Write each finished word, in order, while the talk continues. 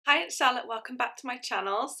Hi, it's Charlotte, welcome back to my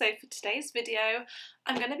channel. So for today's video,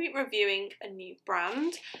 I'm going to be reviewing a new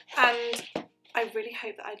brand and I really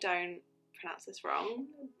hope that I don't pronounce this wrong.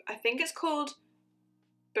 I think it's called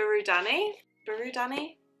Burudani.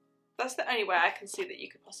 Burudani? That's the only way I can see that you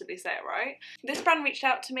could possibly say it right. This brand reached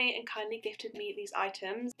out to me and kindly gifted me these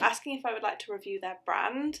items, asking if I would like to review their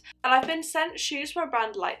brand. And I've been sent shoes from a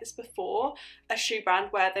brand like this before, a shoe brand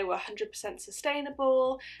where they were 100%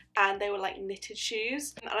 sustainable and they were like knitted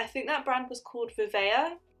shoes. And I think that brand was called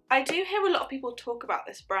Vivea. I do hear a lot of people talk about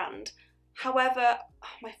this brand. However,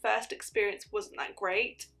 my first experience wasn't that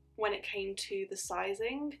great when it came to the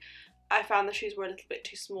sizing. I found the shoes were a little bit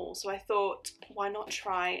too small, so I thought, why not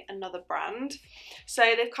try another brand? So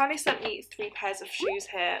they've kindly sent me 3 pairs of shoes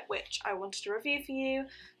here, which I wanted to review for you.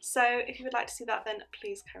 So if you would like to see that, then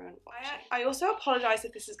please carry on watching. I also apologise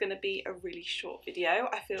if this is going to be a really short video.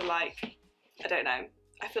 I feel like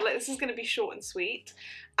this is going to be short and sweet.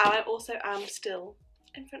 And I also am still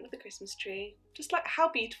in front of the Christmas tree. Just like,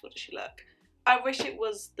 how beautiful does she look? I wish it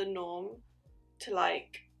was the norm to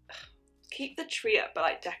like keep the tree up but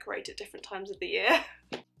like decorate at different times of the year.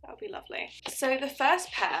 That would be lovely. So the first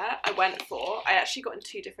pair I went for, I actually got in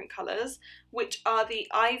 2 different colours, which are the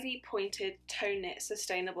Ivy Pointed Toe Knit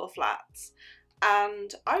Sustainable Flats.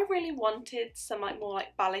 And I really wanted some like more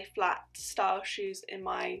like ballet flat style shoes in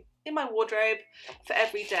my wardrobe for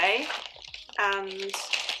every day, and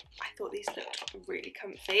I thought these looked really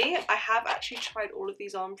comfy. I have actually tried all of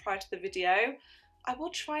these on prior to the video. I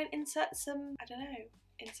will try and insert some,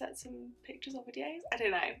 insert some pictures or videos, I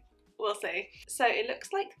don't know, we'll see. So it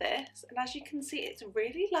looks like this, and as you can see it's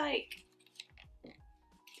really like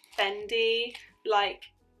bendy, like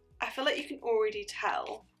I feel like you can already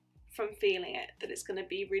tell from feeling it that it's going to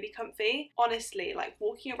be really comfy. Honestly, like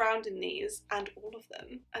walking around in these, and all of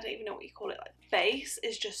them, I don't even know what you call it, like the base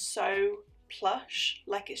is just so plush,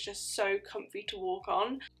 like it's just so comfy to walk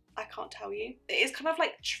on. I can't tell you. It is kind of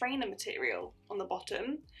like trainer material on the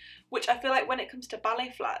bottom, which I feel like when it comes to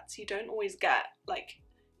ballet flats you don't always get. Like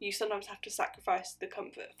you sometimes have to sacrifice the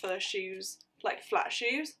comfort for shoes, like flat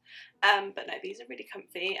shoes. But no, these are really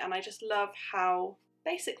comfy and I just love how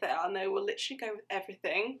basic they are, and they will literally go with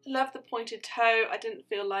everything. Love the pointed toe. I didn't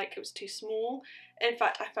feel like it was too small. In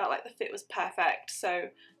fact, I felt like the fit was perfect. So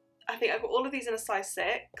I think I got all of these in a size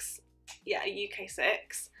 6. Yeah, a UK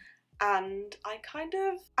 6. And I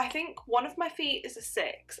think one of my feet is a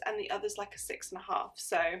 6 and the other's like a 6.5,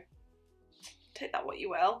 so take that what you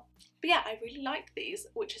will. But yeah, I really liked these,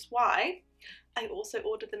 which is why I also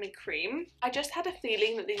ordered them in cream. I just had a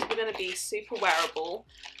feeling that these were going to be super wearable,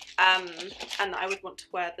 and that I would want to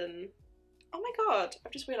wear them. Oh my god,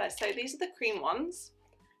 I've just realised, so these are the cream ones,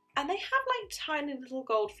 and they have like tiny little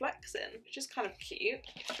gold flecks in, which is kind of cute.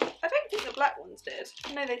 I don't think the black ones did.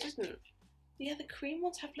 No, they didn't. Yeah, the cream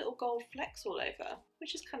ones have little gold flecks all over,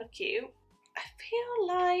 which is kind of cute. I feel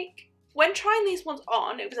like when trying these ones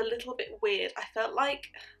on, it was a little bit weird. I felt like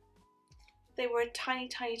they were a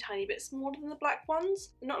tiny bit smaller than the black ones.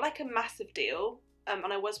 Not like a massive deal.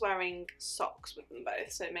 And I was wearing socks with them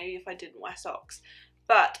both, so maybe if I didn't wear socks.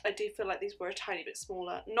 But I do feel like these were a tiny bit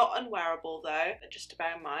smaller. Not unwearable though, but just to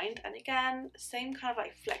bear in mind. And again, same kind of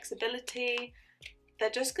like flexibility.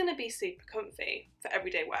 They're just going to be super comfy for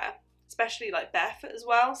everyday wear. Especially like barefoot as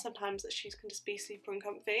well. Sometimes the shoes can just be super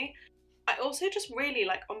uncomfy. I also just really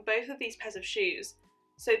like on both of these pairs of shoes,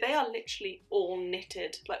 so they are literally all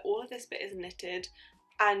knitted, like all of this bit is knitted,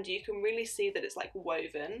 and you can really see that it's like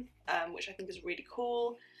woven, which I think is really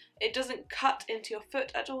cool. It doesn't cut into your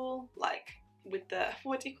foot at all, like with the,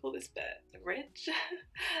 what do you call this bit? The ridge?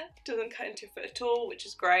 It doesn't cut into your foot at all, which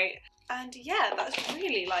is great. And yeah, that's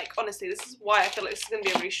really like, honestly, this is why I feel like this is going to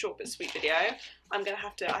be a really short but sweet video. I'm going to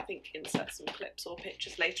have to, I think, insert some clips or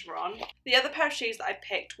pictures later on. The other pair of shoes that I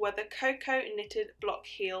picked were the Cocoa Knitted Block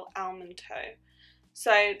Heel Almond Toe.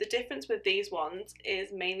 So the difference with these ones is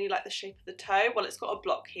mainly like the shape of the toe. Well, it's got a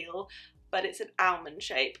block heel, but it's an almond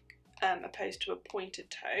shape. Opposed to a pointed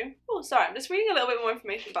toe. Oh, sorry, I'm just reading a little bit more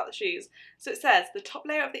information about the shoes. So it says, the top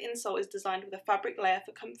layer of the insole is designed with a fabric layer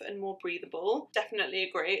for comfort and more breathable. Definitely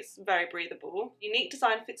agree, it's very breathable. Unique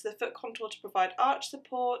design fits the foot contour to provide arch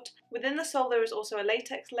support. Within the sole there is also a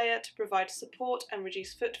latex layer to provide support and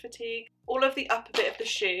reduce foot fatigue. All of the upper bit of the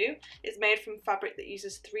shoe is made from fabric that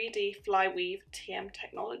uses 3D fly-weave TM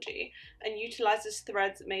technology and utilises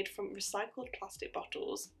threads made from recycled plastic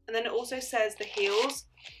bottles. And then it also says the heels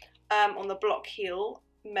on the block heel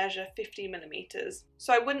measure 50mm.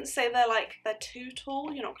 So I wouldn't say they're too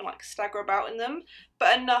tall, you're not gonna like stagger about in them,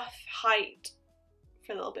 but enough height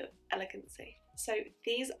for a little bit of elegancy. So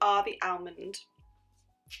these are the almond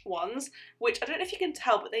ones, which I don't know if you can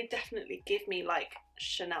tell, but they definitely give me like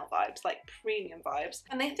Chanel vibes, like premium vibes.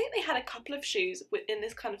 And I think they had a couple of shoes in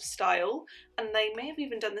this kind of style, and they may have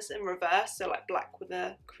even done this in reverse, so like black with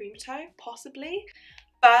a cream toe, possibly.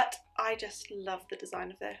 But I just love the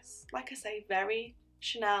design of this. Like I say, very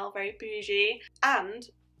Chanel, very bougie, and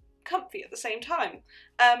comfy at the same time.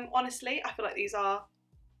 Honestly, I feel like these are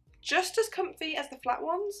just as comfy as the flat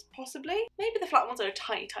ones, possibly. Maybe the flat ones are a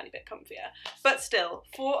tiny bit comfier, but still,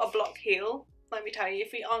 for a block heel, let me tell you, your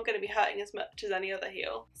feet aren't going to be hurting as much as any other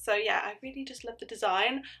heel. So yeah, I really just love the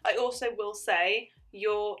design. I also will say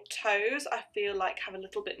your toes, I feel like, have a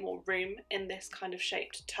little bit more room in this kind of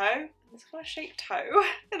shaped toe. In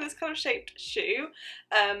this kind of shaped shoe.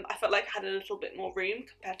 I felt like I had a little bit more room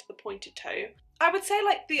compared to the pointed toe. I would say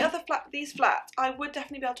like these flats, I would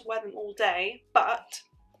definitely be able to wear them all day, but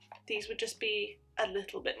these would just be a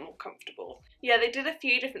little bit more comfortable. Yeah, they did a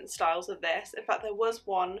few different styles of this. In fact, there was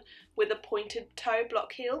one with a pointed toe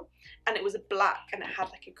block heel, and it was black and it had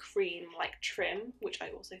like a cream like trim, which I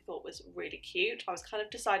also thought was really cute. I was kind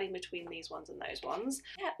of deciding between these ones and those ones.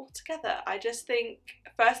 Yeah, altogether, I just think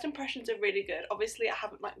first impressions are really good. Obviously, I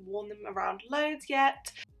haven't like worn them around loads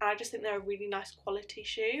yet, and I just think they're a really nice quality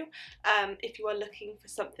shoe. If you are looking for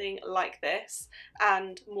something like this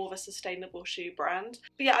and more of a sustainable shoe brand.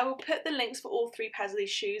 But yeah, I will put the links for all 3 pairs of these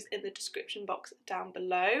shoes in the description box down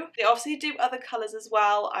below. They obviously do other colours as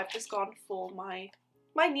well. I've just gone for my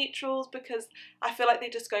neutrals because I feel like they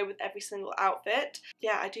just go with every single outfit.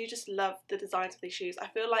 Yeah, I do just love the designs of these shoes. I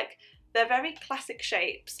feel like they're very classic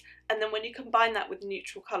shapes, and then when you combine that with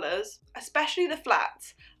neutral colours, especially the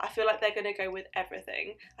flats, I feel like they're going to go with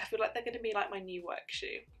everything. I feel like they're going to be like my new work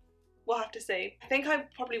shoe. We'll have to see. I think I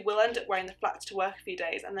probably will end up wearing the flats to work a few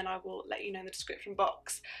days, and then I will let you know in the description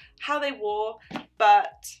box how they wore.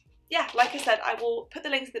 But yeah, like I said, I will put the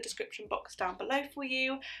links in the description box down below for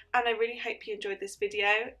you, and I really hope you enjoyed this video.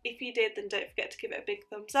 If you did, then don't forget to give it a big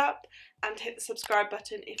thumbs up and hit the subscribe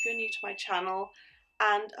button if you're new to my channel,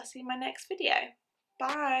 and I'll see you in my next video.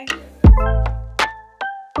 Bye!